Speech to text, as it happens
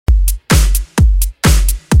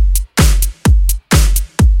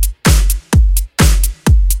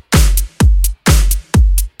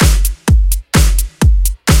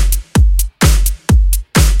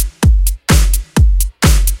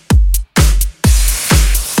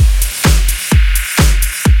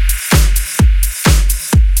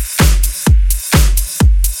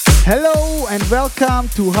Hello and welcome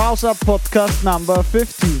to House Up Podcast number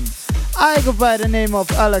 15. I go by the name of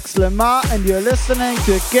Alex Lemar and you're listening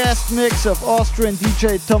to a guest mix of Austrian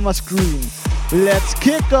DJ Thomas Green. Let's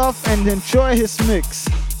kick off and enjoy his mix.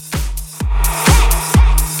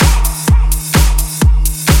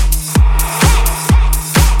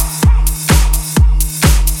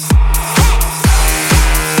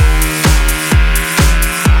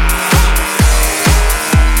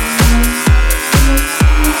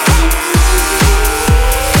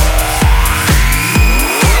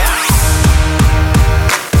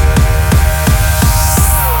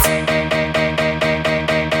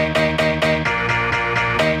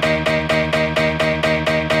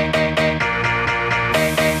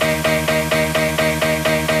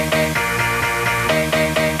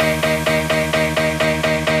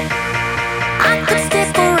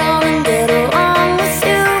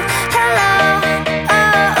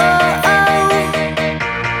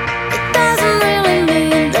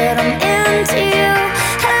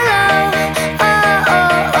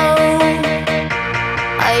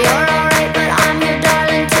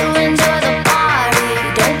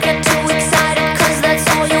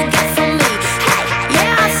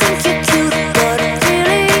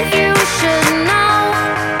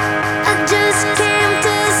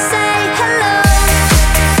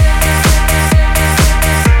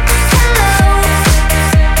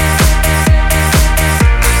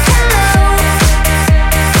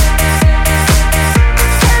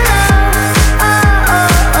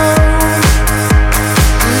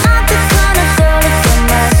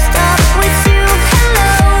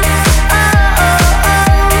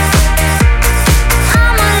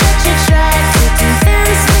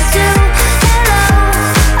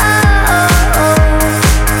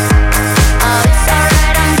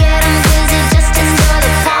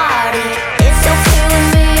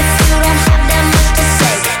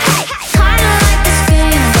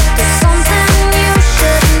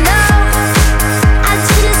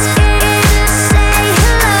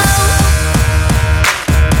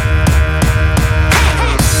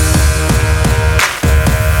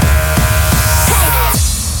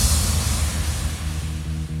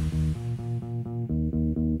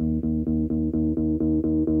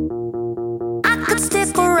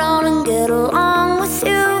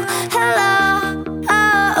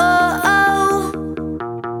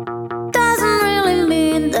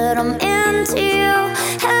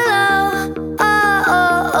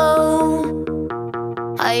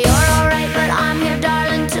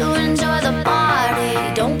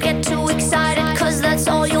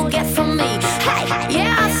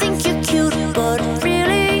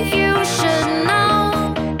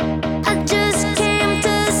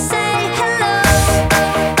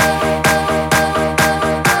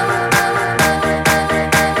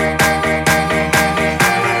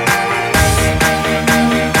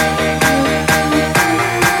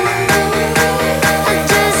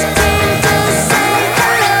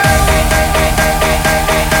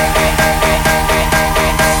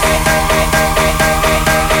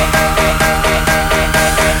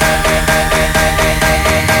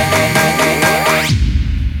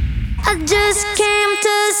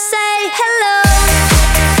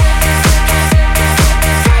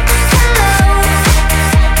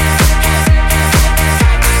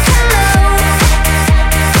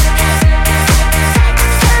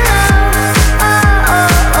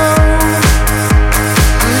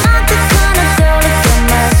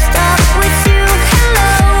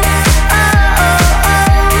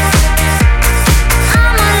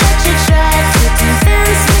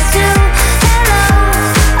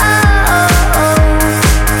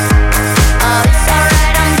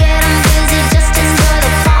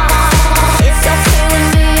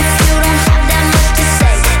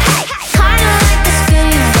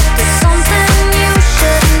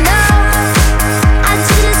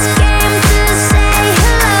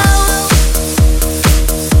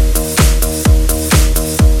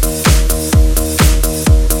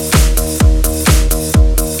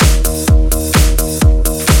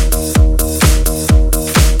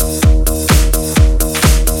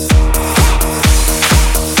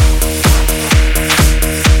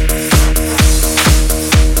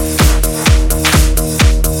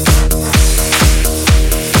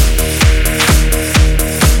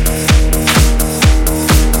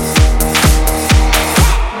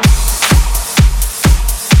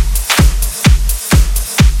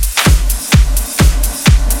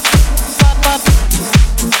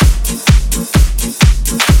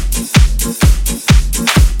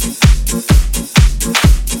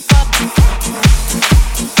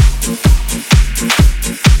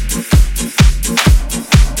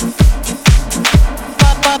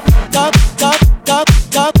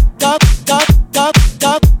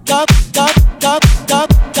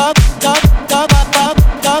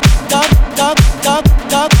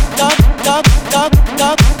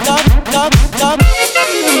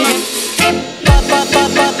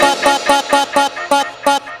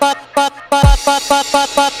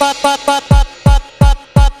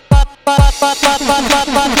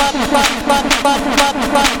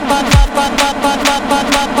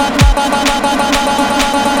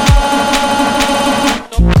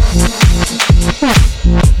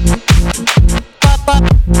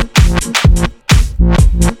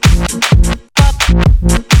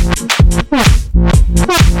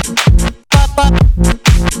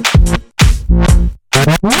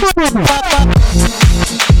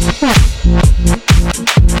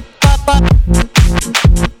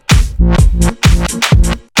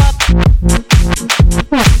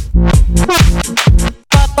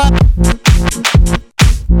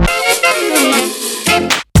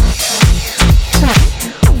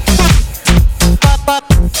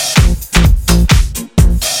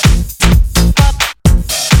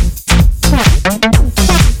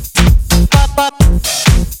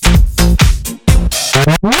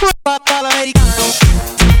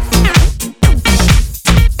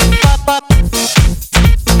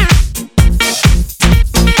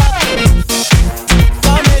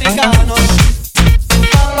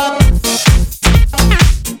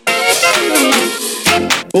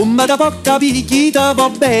 da può capire chi ti va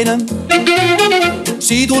bene.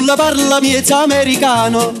 Se tu la parla miezza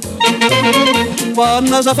americano,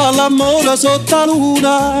 quando si fa l'amore sotto la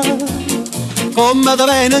luna, come ti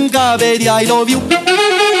viene in capo di I love you.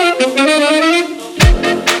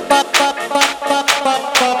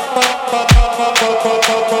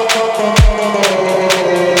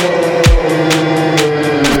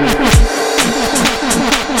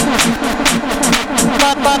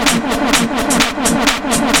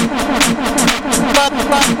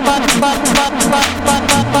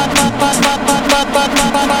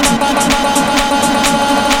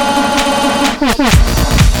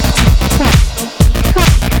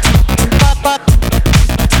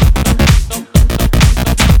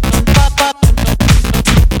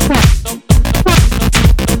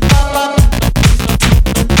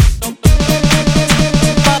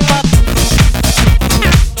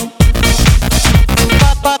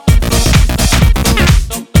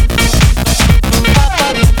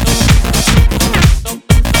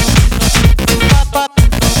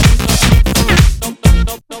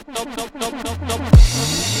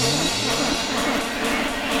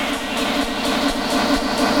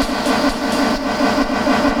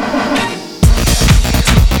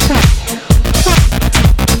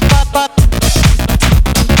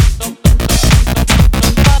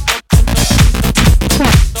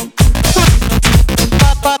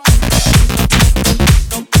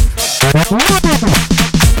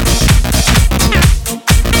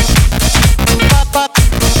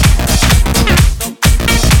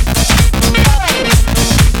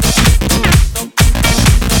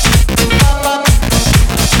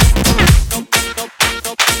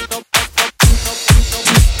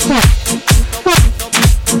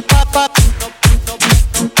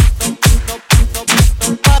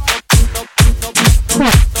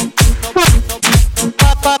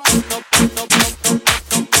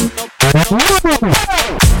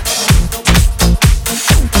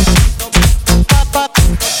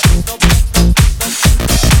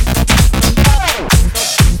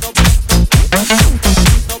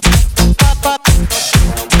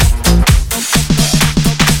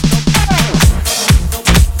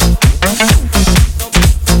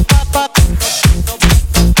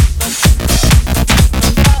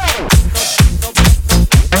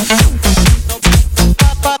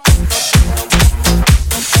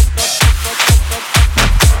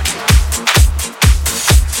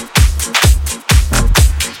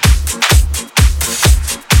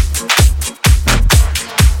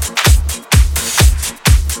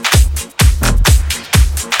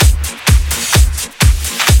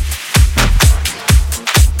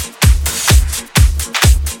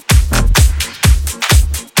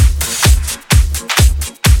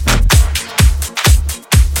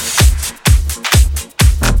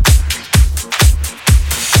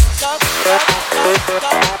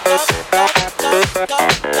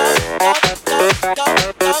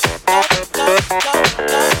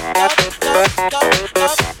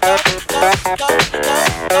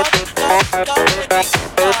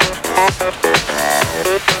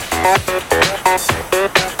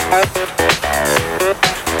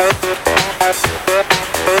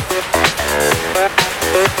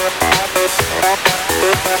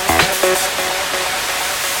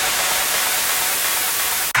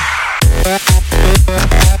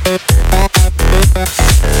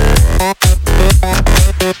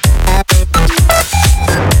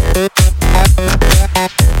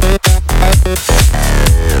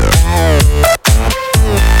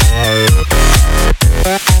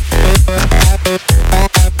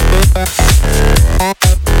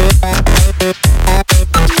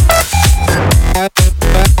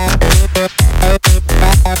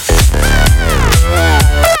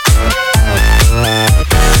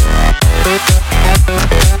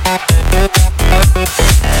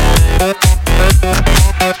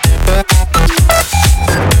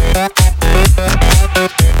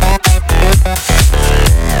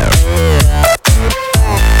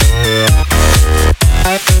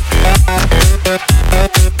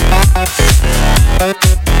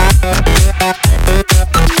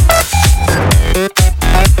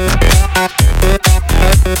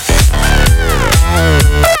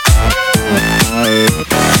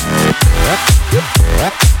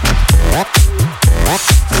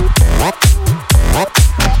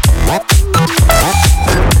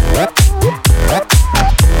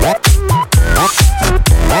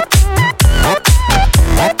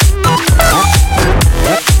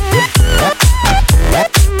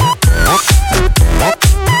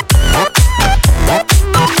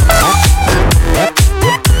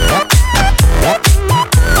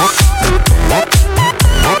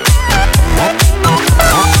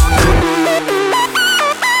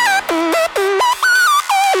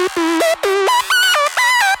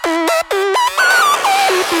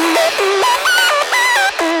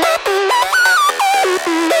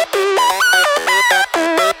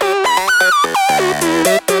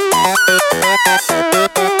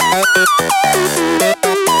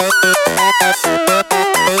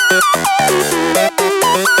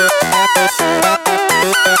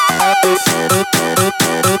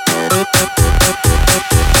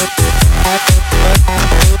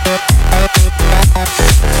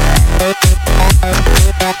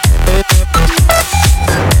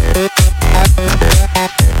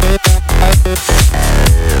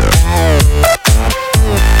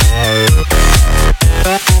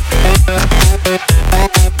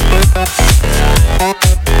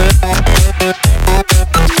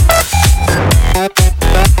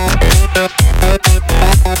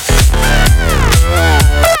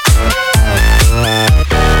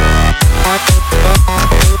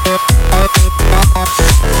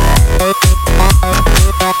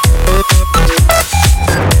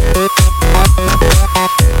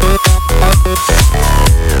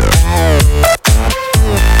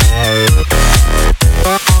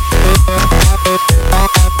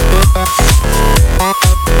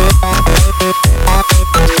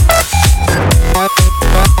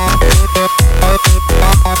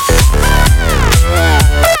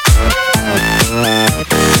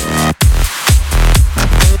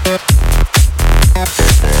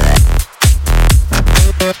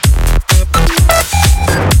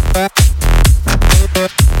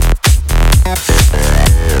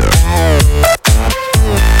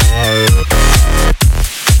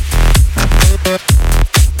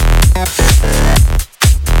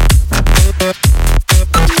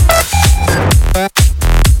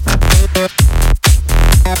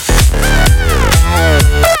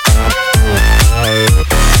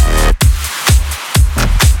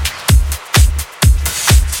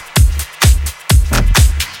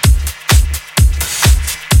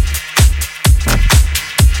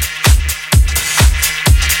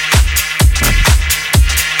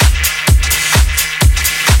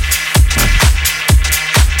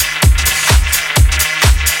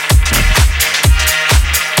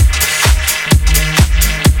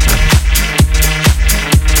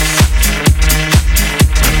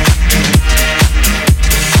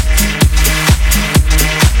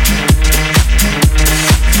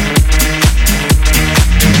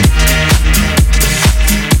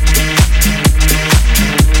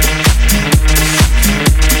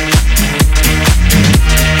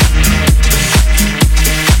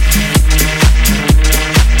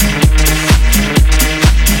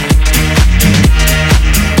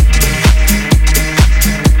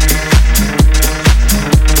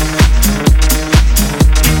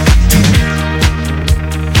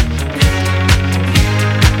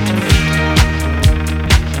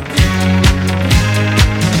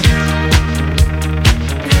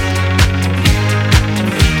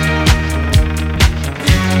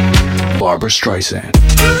 Barbra Streisand.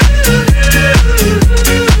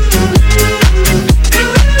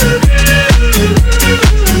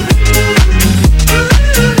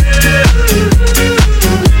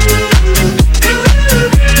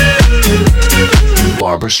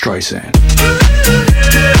 Barbra Streisand.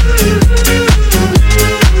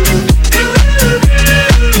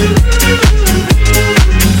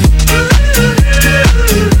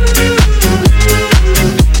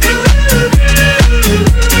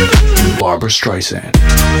 Barbra Streisand.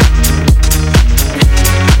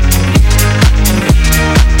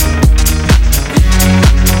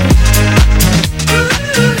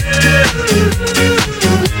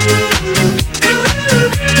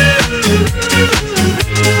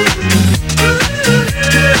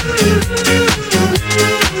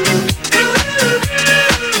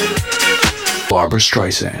 Barbra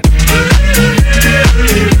Streisand.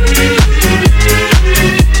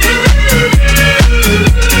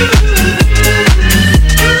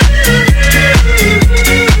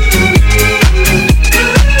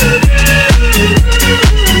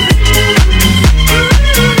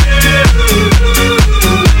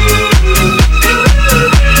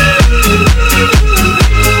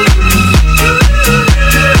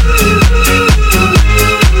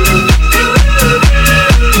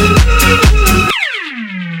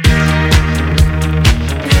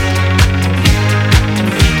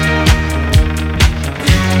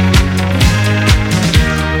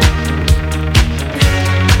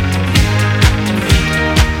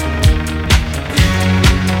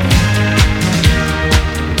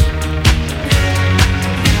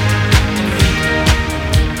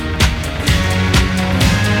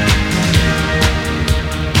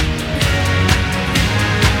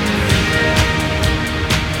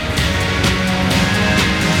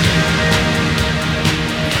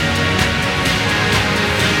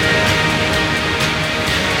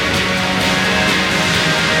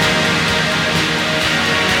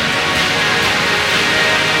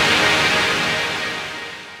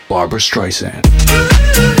 Barbra Streisand.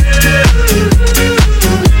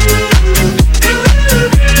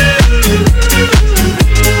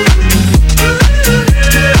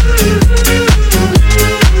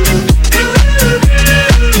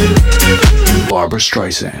 Barbra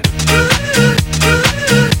Streisand.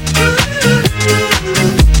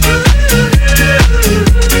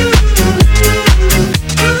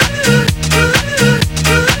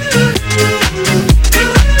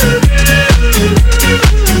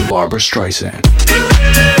 Barbra Streisand.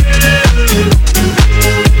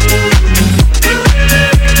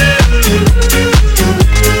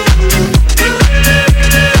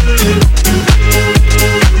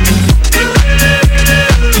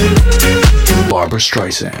 Barbra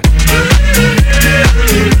Streisand.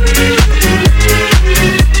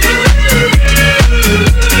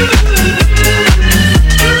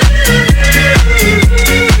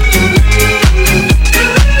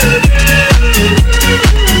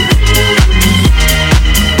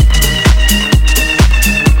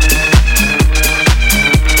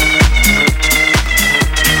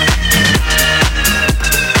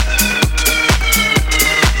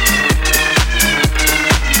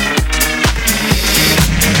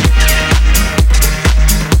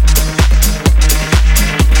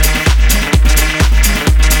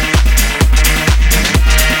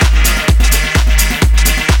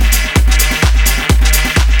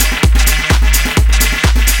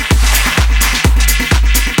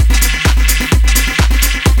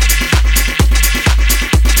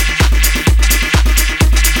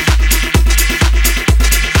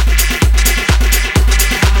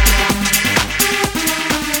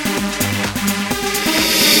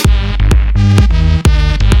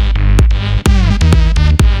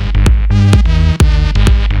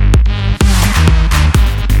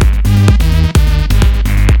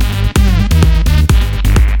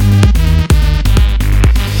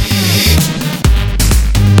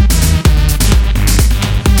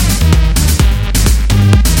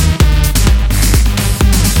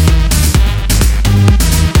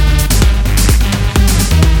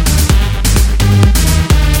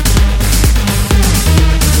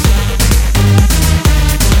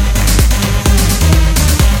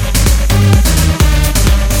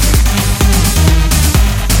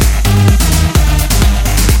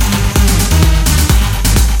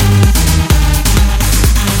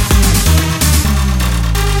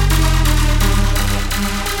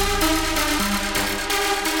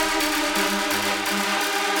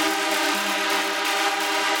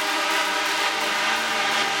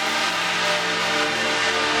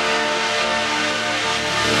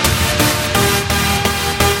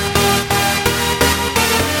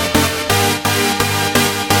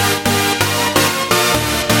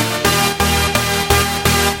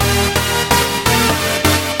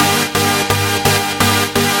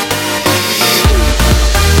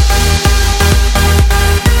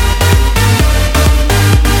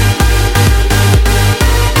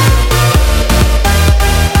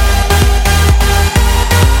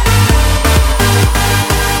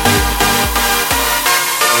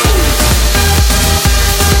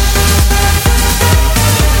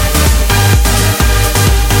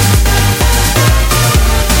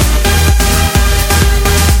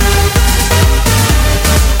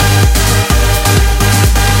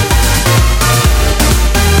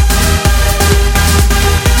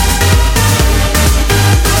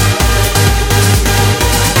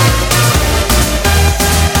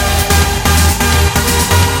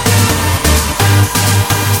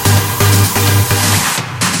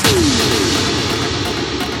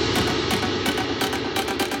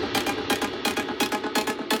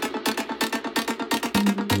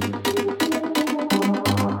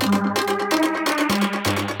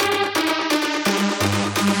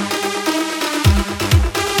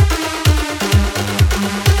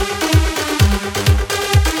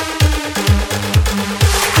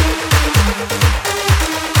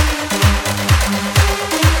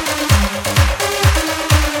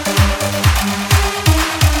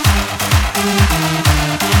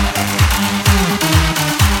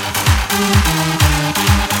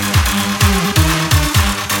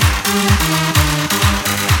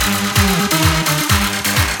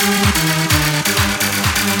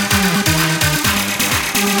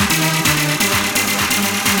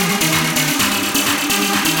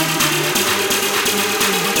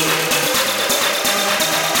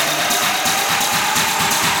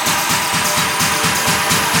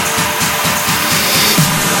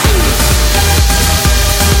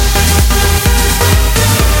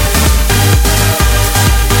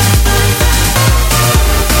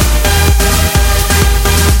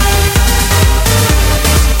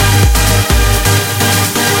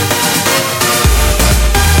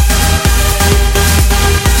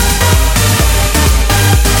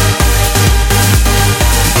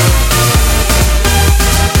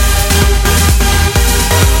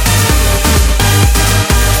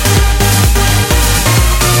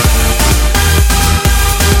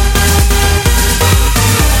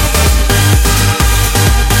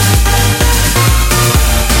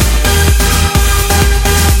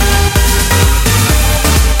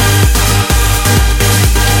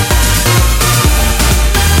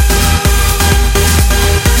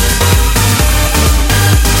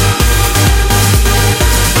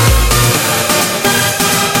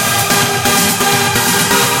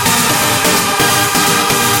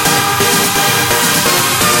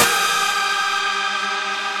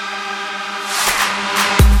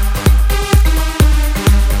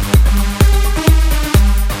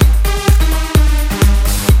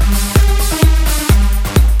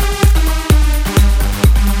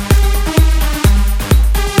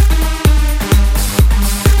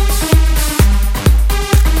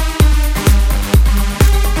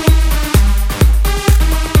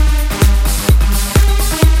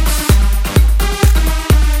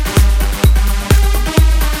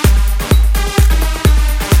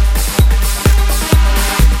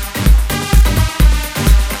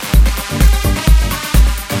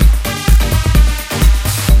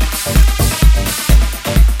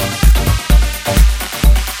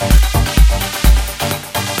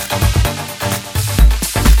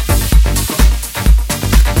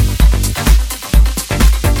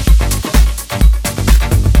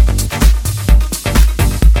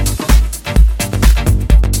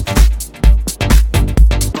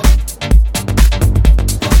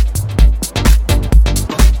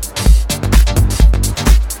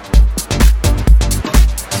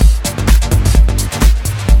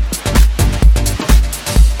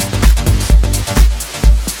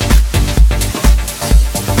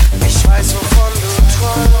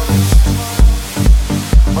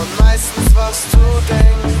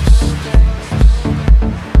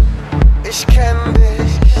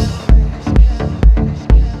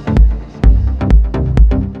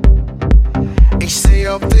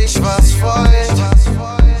 ob dich was freut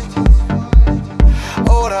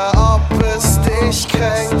oder ob es dich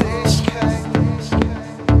kränkt.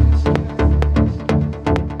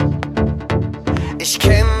 Ich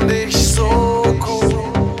kenn dich so gut.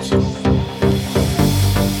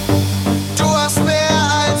 Du hast mehr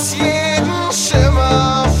als jeden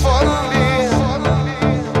Schimmer von mir.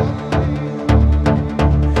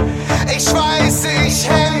 Ich weiß, ich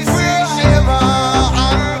häng für immer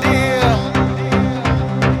an dir.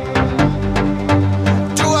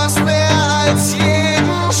 Du hast mehr als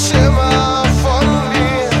jeden Schimmer von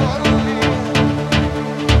mir.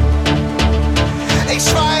 Ich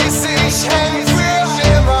weiß, ich häng für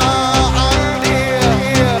immer an dir.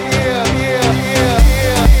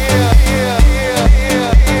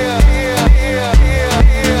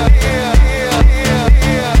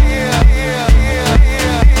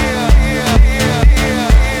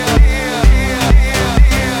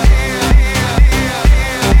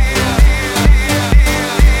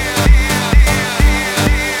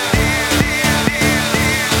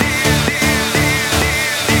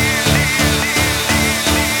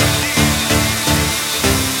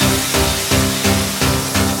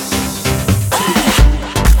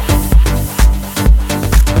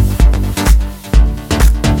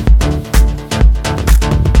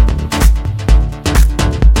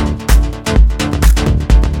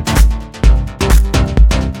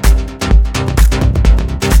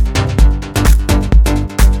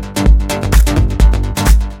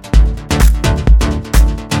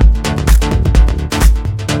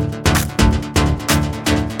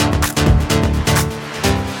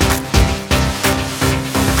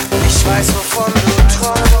 Ich weiß, wovon du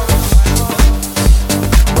träumst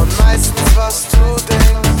und meistens, was du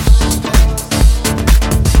denkst.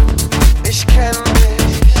 Ich kenn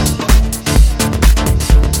dich.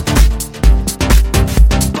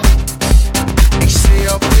 Ich seh,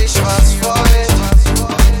 ob dich was freut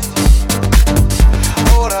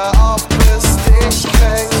oder ob es dich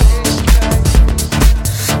kränkt.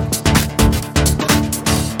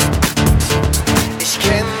 Ich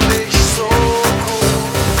kenn dich so gut.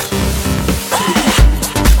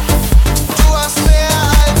 Du hast mehr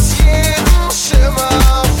als jeden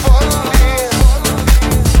Schimmer von mir.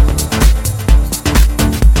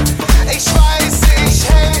 Ich weiß, ich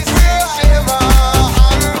häng für immer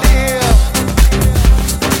an dir.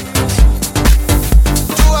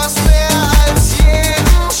 Du hast mehr als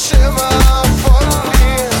jeden Schimmer von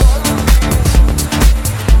mir.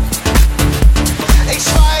 Ich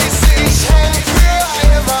weiß, ich häng für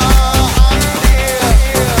immer an dir.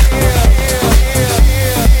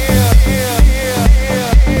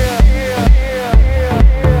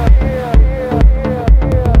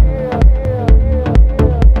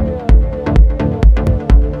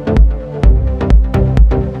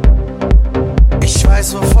 Ich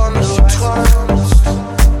weiß, wovon du träumst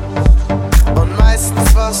und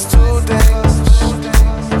meistens, was du denkst.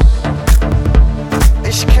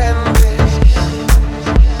 Ich kenn dich.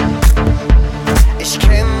 Ich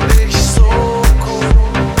kenn dich so gut.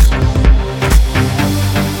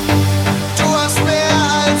 Du hast mehr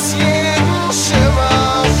als jeden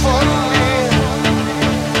Schimmer von mir.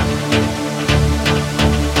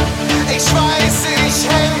 Ich weiß, ich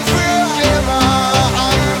häng für immer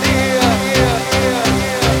an dir.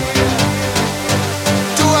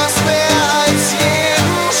 Du hast mehr als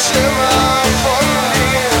jeden Schimmer von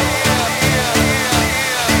mir.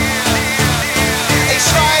 Ich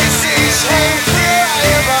weiß, ich häng für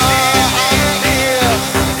immer an dir.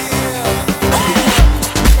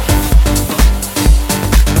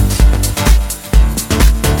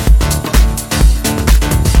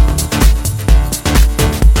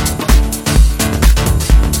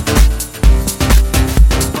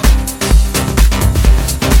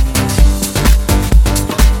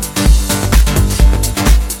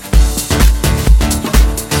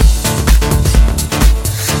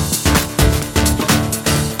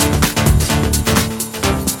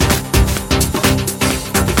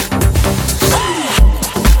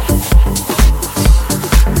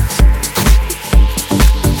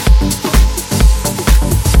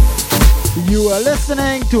 You are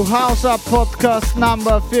listening to House Up Podcast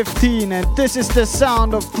number 15, and this is the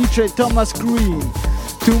sound of DJ Thomas Green.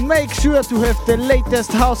 To make sure to have the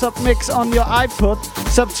latest House Up mix on your iPod,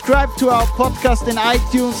 subscribe to our podcast in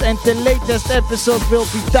iTunes and the latest episode will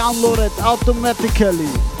be downloaded automatically.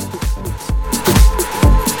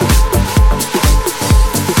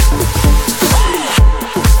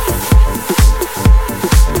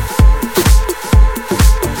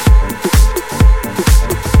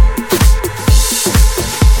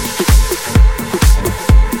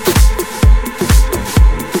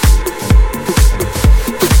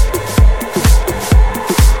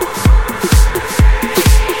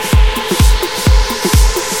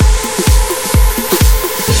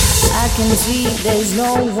 there's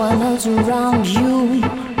no one else around you.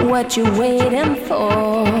 What you waiting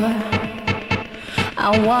for?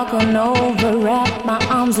 I walk on over, wrap my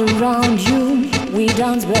arms around you. We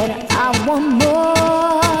dance, but I want more.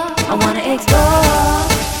 I wanna explore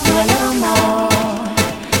you a little more.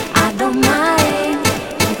 I don't mind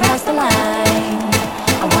if you cross the line.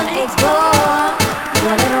 I wanna explore you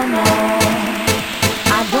a little more.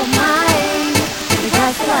 I don't mind if you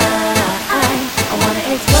cross the line. I wanna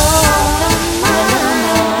explore you a little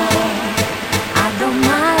more. I don't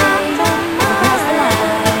mind if you cross the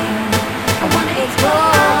line. I wanna explore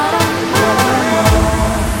you a little more.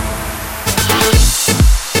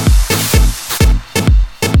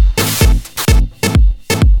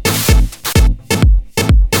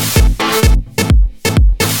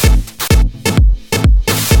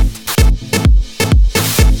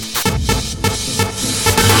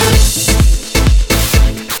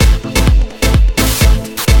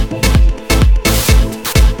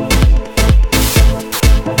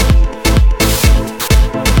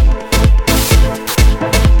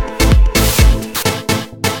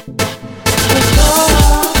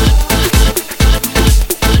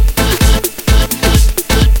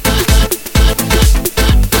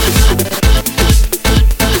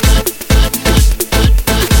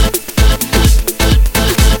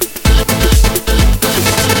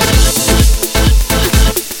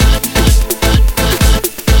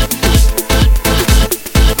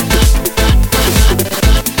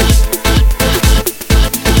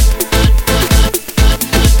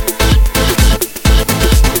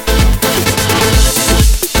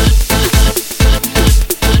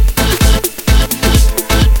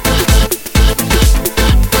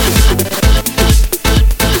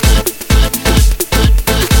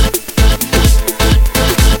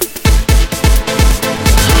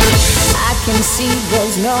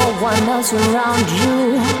 Around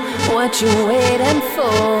you, what you waiting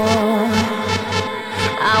for?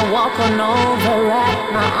 I walk on over, wrap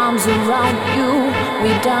my arms around you. We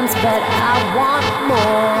dance, but I want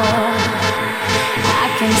more. I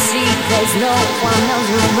can see there's no one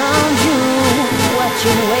else around you. What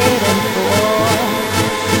you waiting for?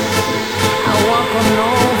 I walk on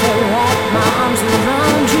over, wrap my arms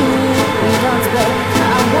around you. We dance, but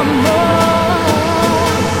I want more.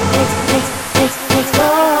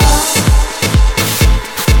 Explore.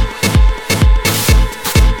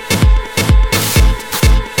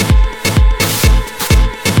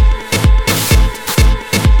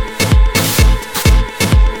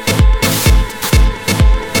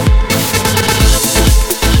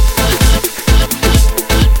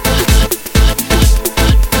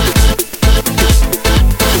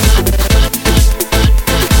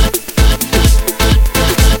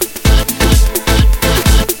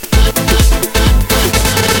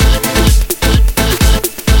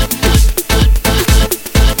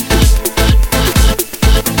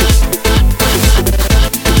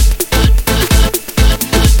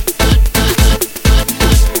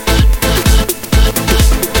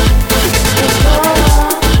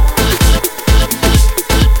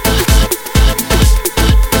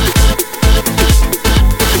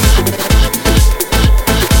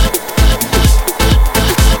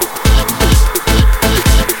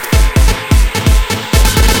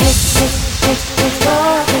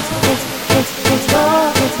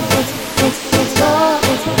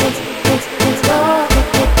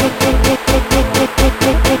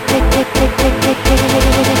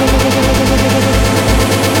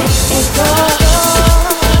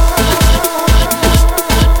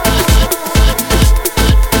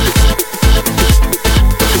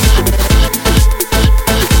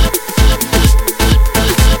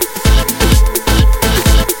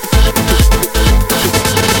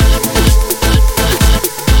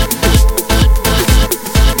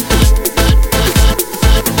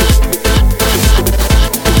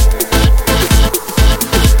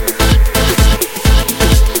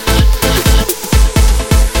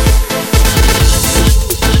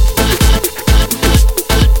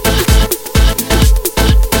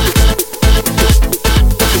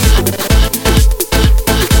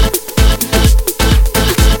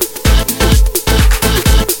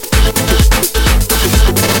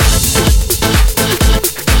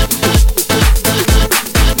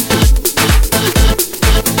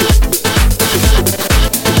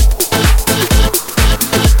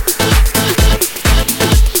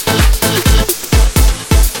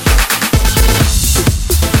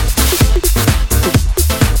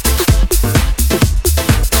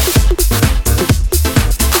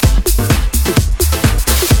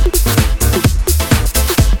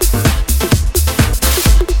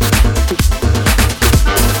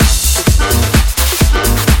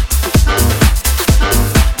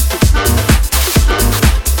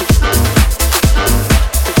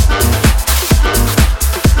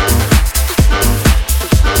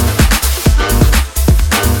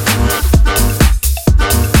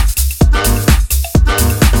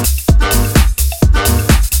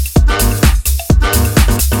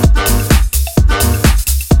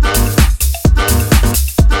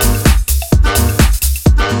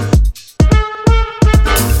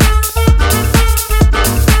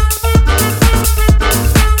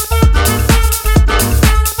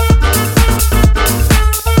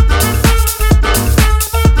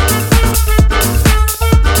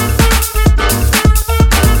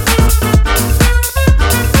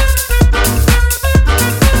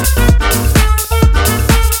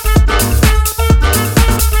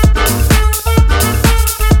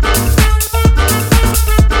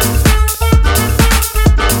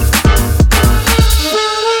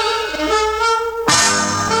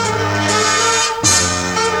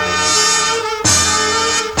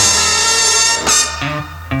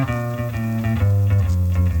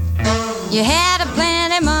 You had a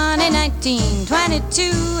plenty money,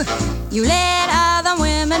 1922. You let other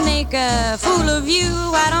women make a fool of you.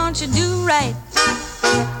 Why don't you do right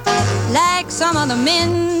like some other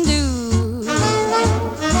men do?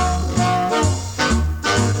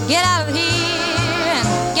 Get out of here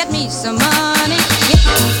and get me some money. Get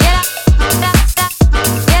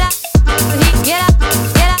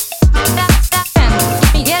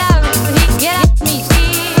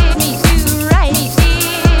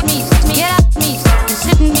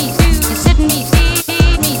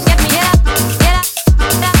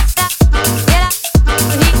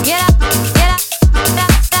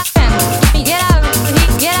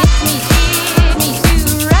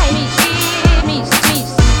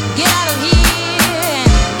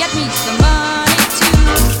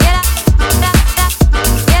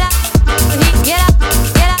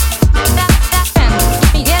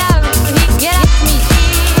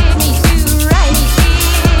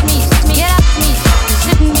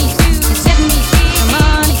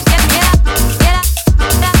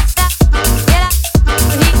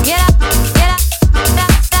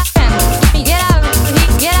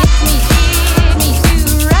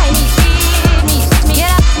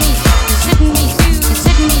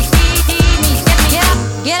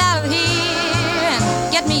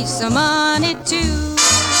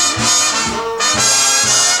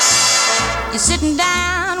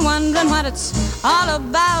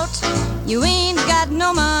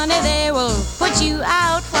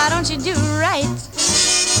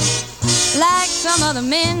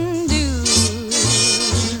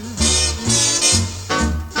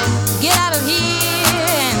out.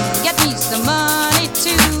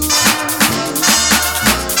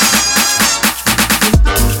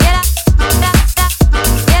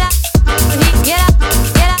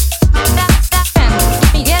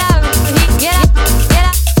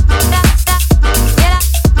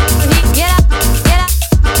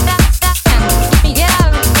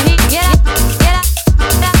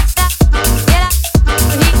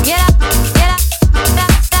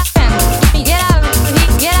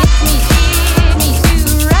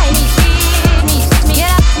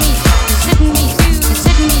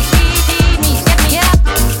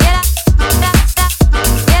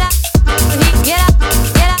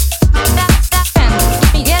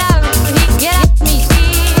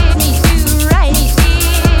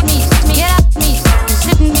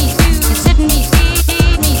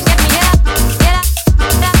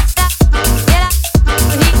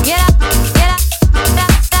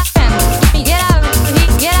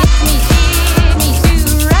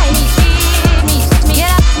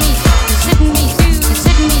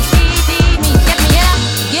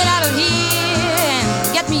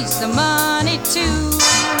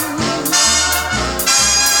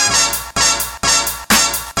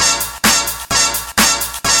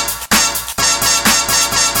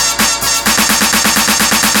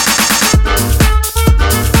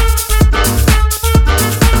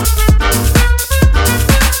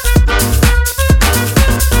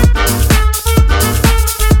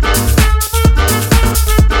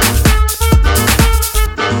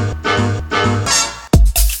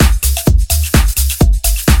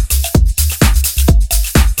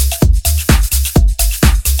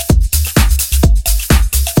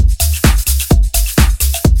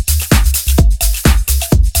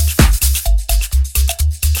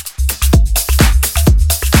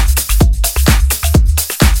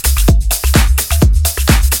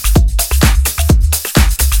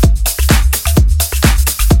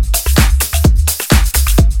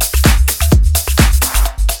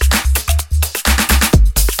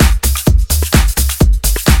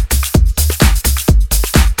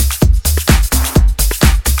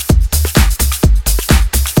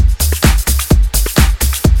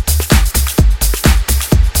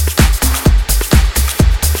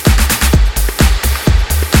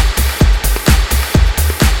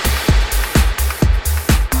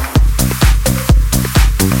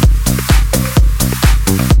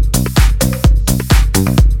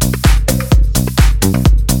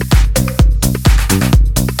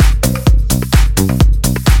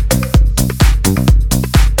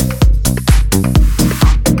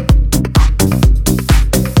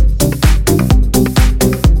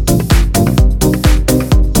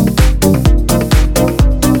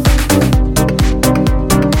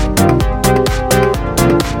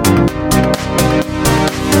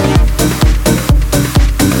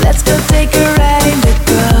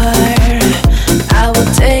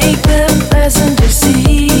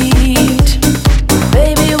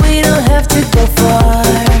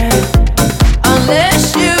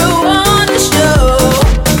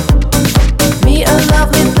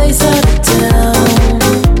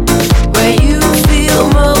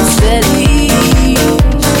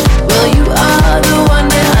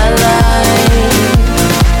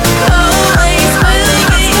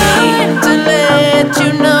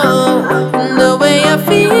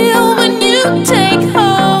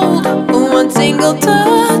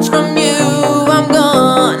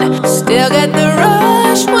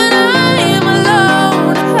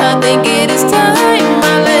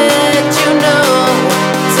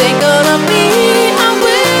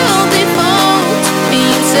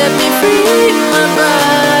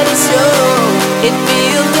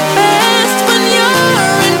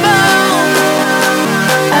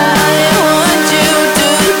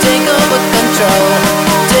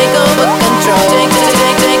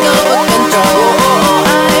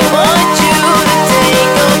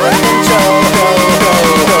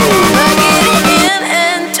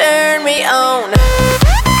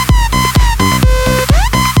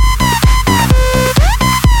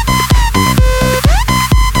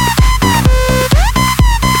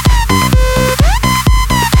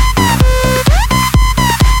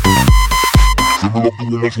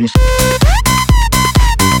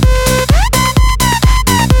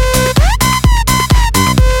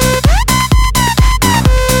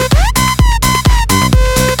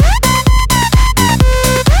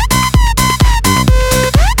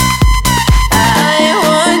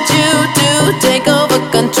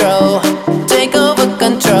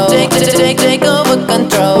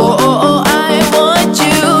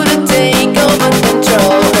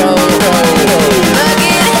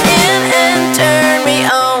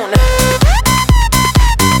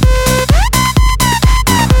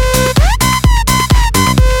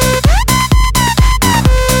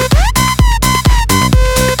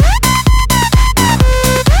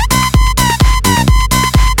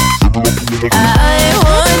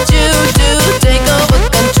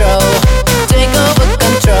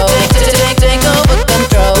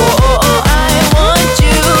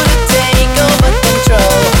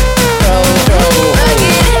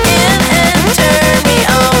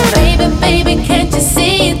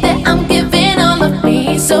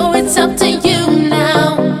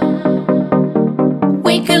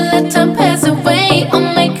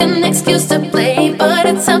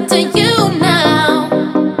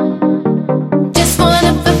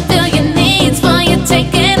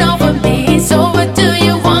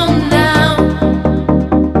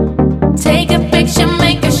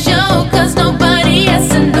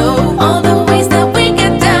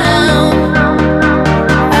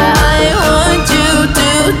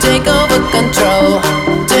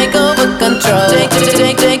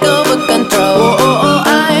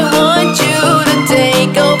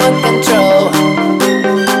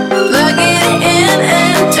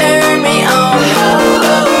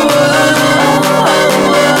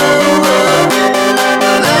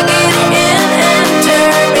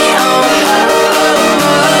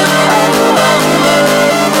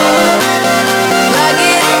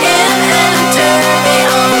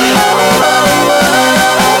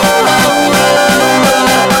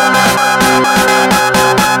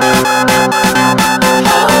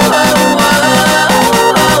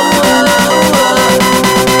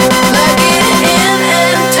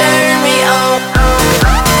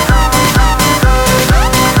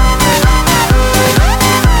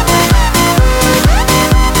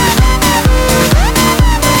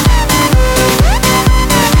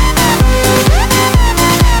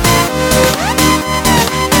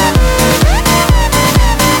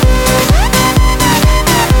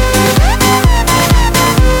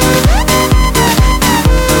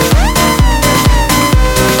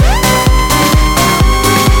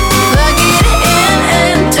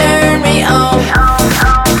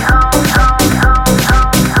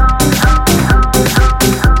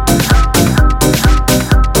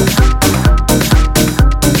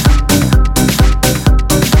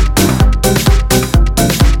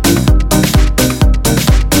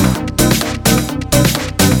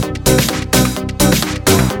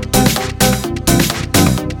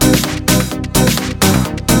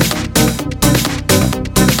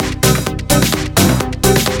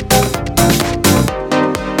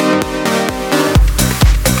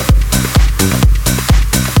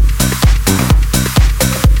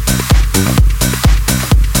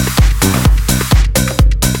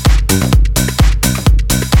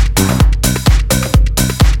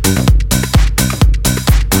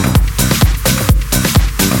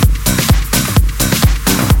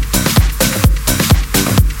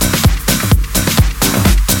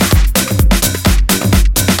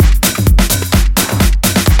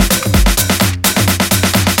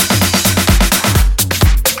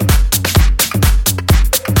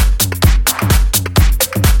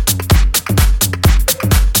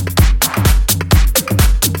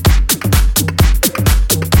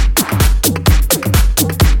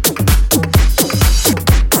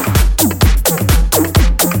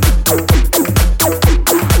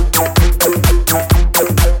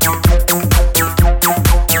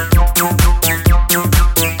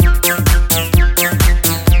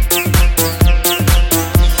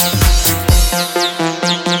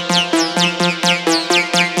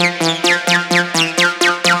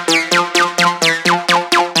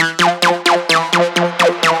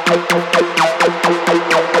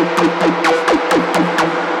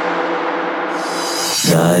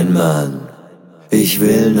 Ich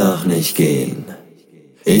will noch nicht gehen.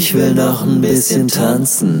 Ich will noch ein bisschen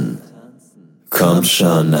tanzen. Komm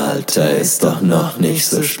schon, Alter, ist doch noch nicht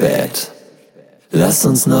so spät. Lass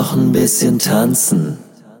uns noch ein bisschen tanzen.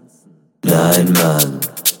 Nein, Mann,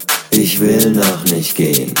 ich will noch nicht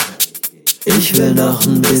gehen. Ich will noch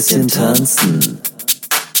ein bisschen tanzen.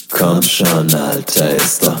 Komm schon, Alter,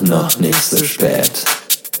 ist doch noch nicht so spät.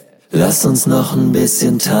 Lass uns noch ein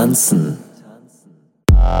bisschen tanzen.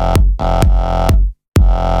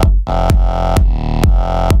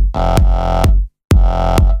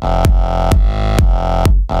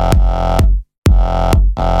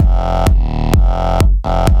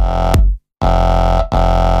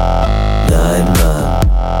 Nein, Mann,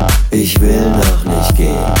 ich will noch nicht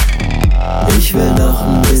gehen. Ich will noch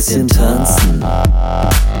ein bisschen tanzen.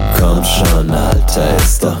 Komm schon, Alter,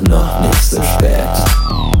 ist doch noch nicht so spät.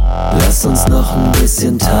 Lass uns noch ein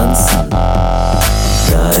bisschen tanzen.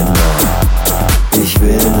 Nein, Mann, ich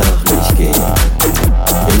will noch nicht gehen.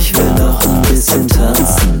 Ich will noch ein bisschen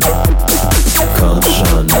tanzen. Komm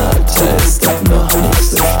schon, Alter, ist doch noch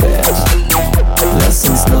nicht so spät. Lass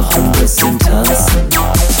uns noch ein bisschen tanzen.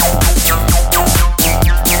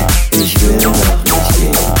 Ich will noch nicht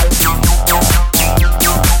gehen.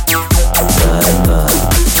 Nein, Mann.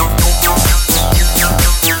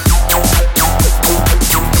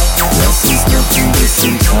 Lass uns noch ein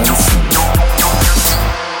bisschen tanzen.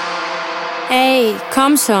 Ey,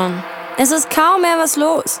 komm schon. Es ist kaum mehr was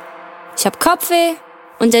los. Ich hab Kopfweh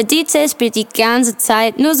und der DJ spielt die ganze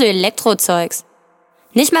Zeit nur so Elektrozeugs.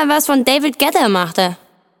 Nicht mal was von David Guetta machte.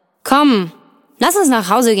 Komm, lass uns nach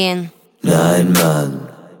Hause gehen. Nein, Mann,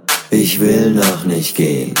 ich will noch nicht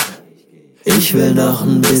gehen. Ich will noch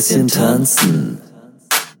ein bisschen tanzen.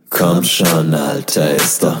 Komm schon, Alter,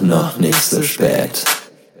 ist doch noch nicht so spät.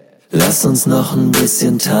 Lass uns noch ein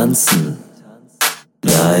bisschen tanzen.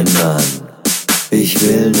 Nein, Mann, ich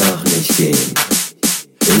will noch nicht gehen.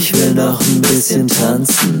 Ich will noch ein bisschen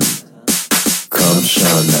tanzen. Komm schon,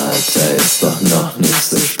 Alter, ist doch noch nicht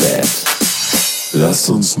so spät. Lass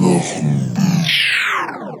uns noch ein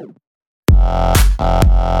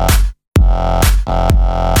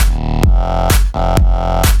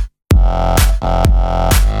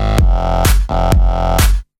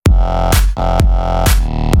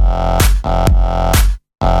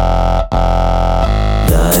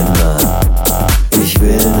Nein, Mann, ich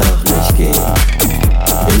will noch nicht gehen.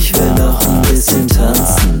 Ich will noch ein bisschen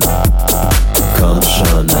tanzen. Komm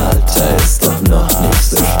schon, Alter, ist doch noch nicht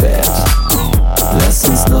so spät. Lass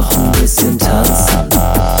uns noch ein bisschen tanzen.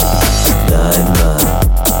 Nein, Mann,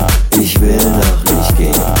 ich will noch nicht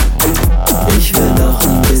gehen. Ich will noch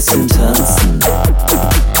ein bisschen tanzen.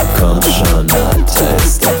 Komm schon, Alter,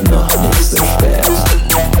 ist doch noch nicht so spät.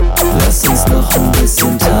 Lass uns noch ein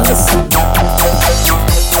bisschen tanzen.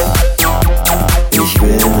 Ich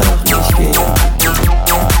will noch nicht gehen.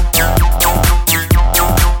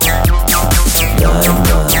 Nein,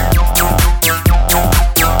 Mann.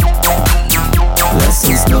 Lass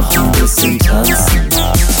uns noch ein bisschen tanzen. Nein,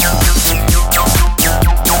 Mann.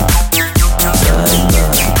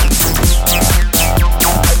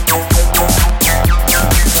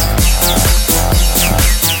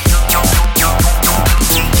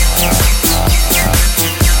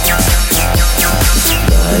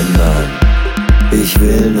 Nein, Mann, ich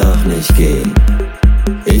will noch nicht gehen.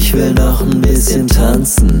 Ich will noch ein bisschen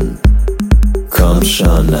tanzen. Komm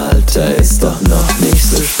schon, Alter, ist doch noch nicht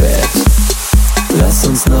so spät. Lass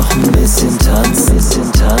uns noch ein bisschen tanzen,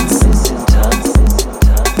 bisschen tanzen, bisschen tanzen.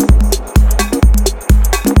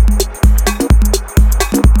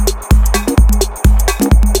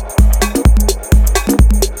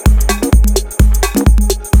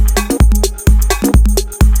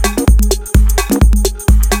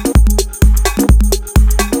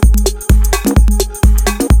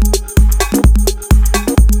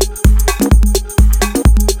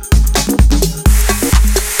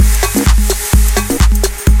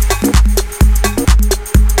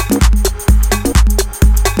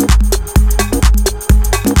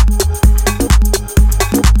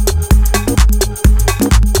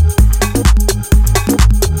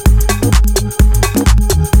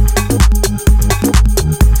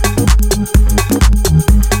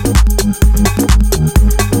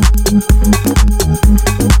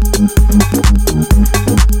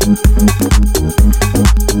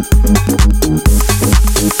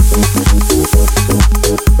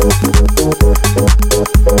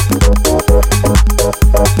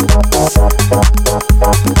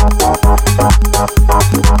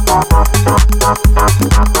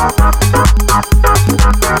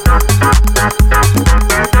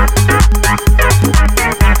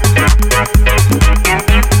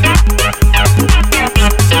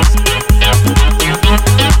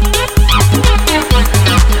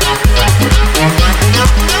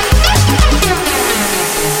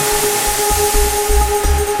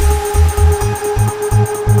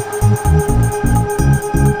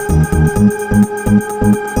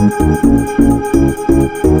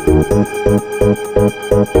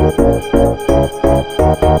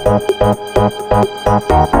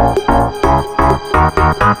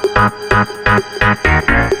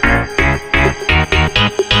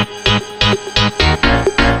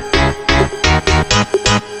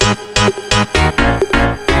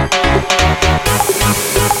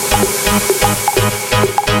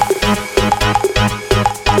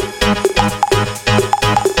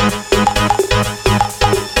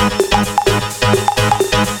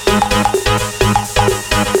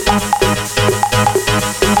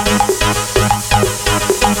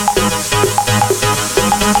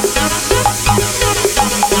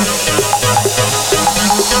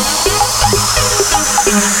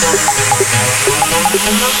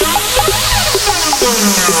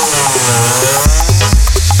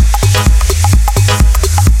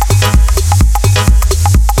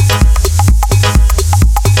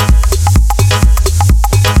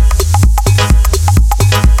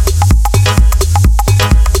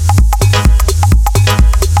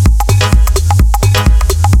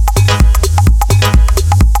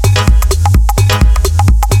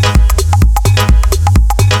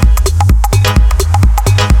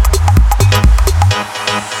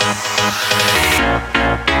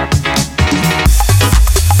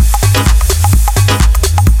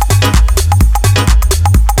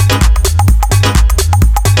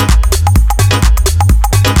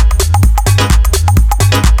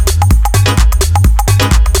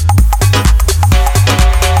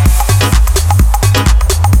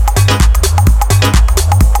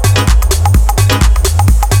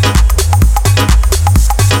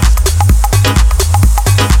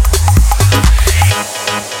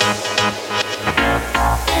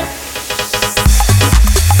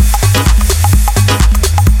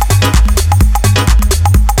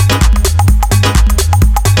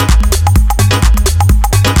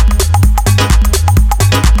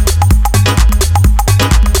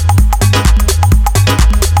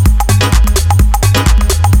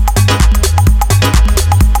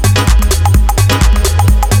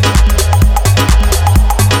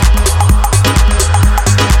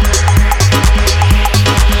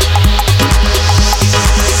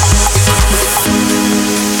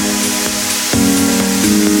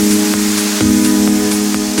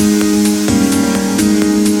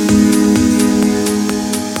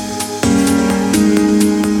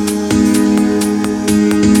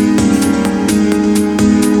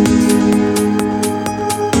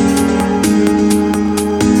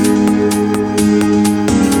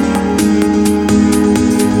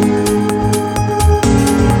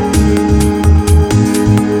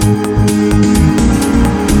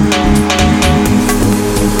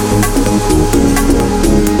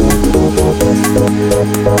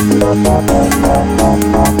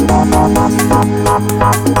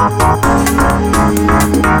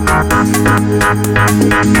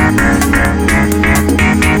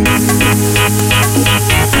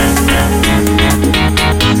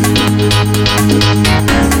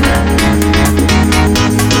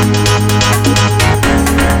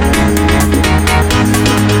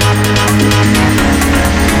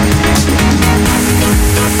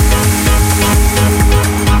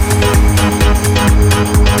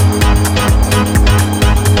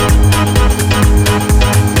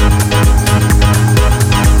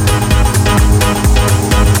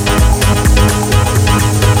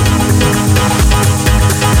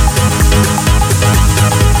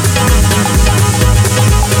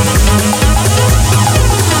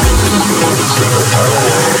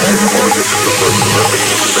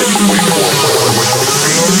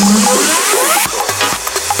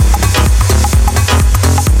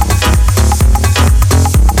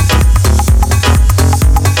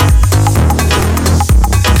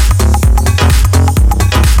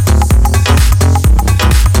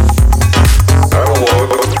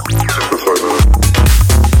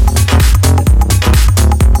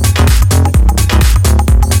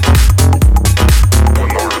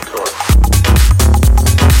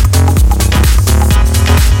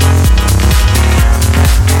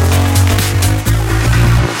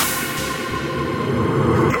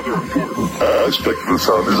 aspect of the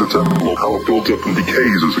sound is its envelope, how it builds up and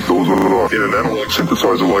decays as it goes on. In an analog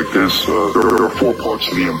synthesizer like this, there are four parts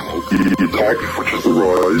to the envelope. The attack, which is the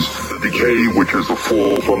rise, the decay, which is the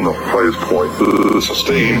fall from the highest point, the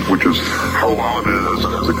sustain, which is how loud it is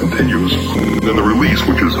as it continues, and then the release,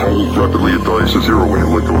 which is how rapidly it dies to zero when you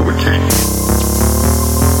let go of the key.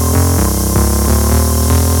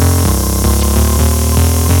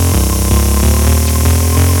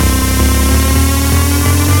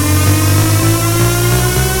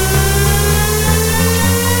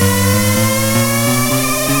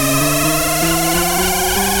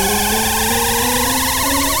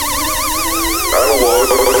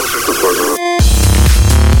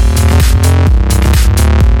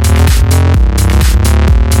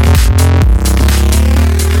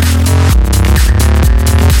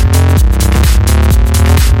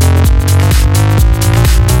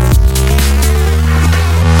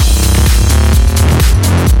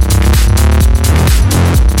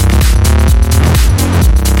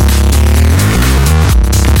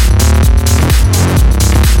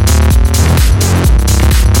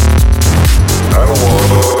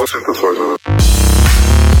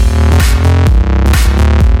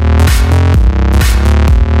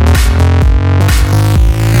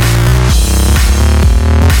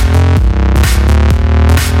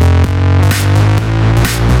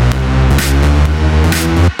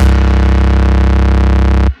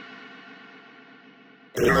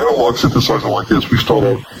 Synthesizer like this, we start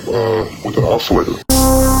out with an oscillator. The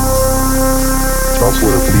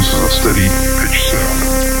oscillator produces a steady pitch sound.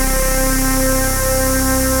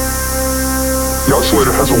 The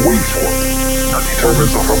oscillator has a waveform that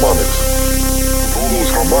determines the harmonics. With all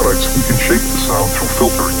those harmonics, we can shape the sound through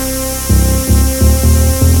filtering.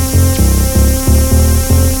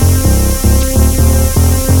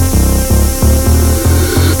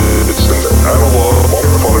 It's an analog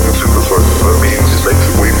monophonic synthesizer. That means it makes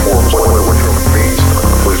the waveforms like electronic means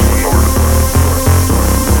and plays with an order.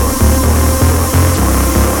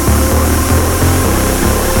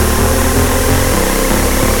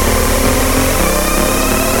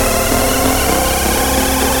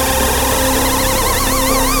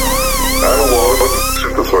 Analog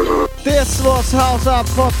synthesizer. This was House Up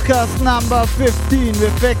Podcast number 15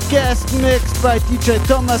 with a guest mix by DJ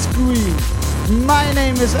Thomas Green. My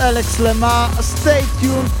name is Alex Lemar. Stay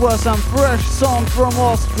tuned for some fresh song from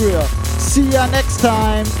Austria. See ya next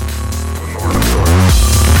time.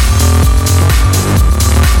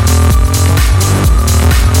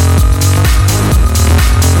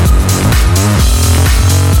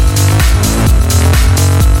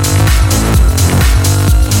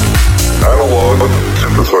 Analog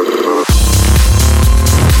synthesizer.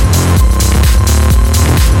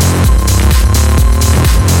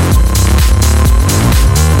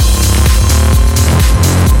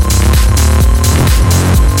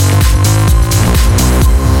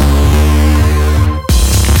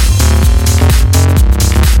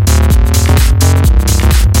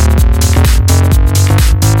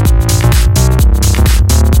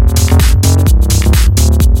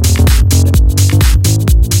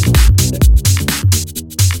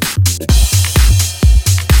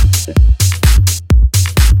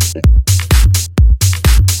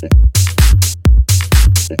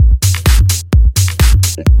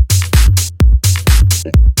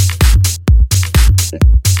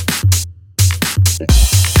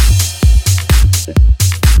 Yeah.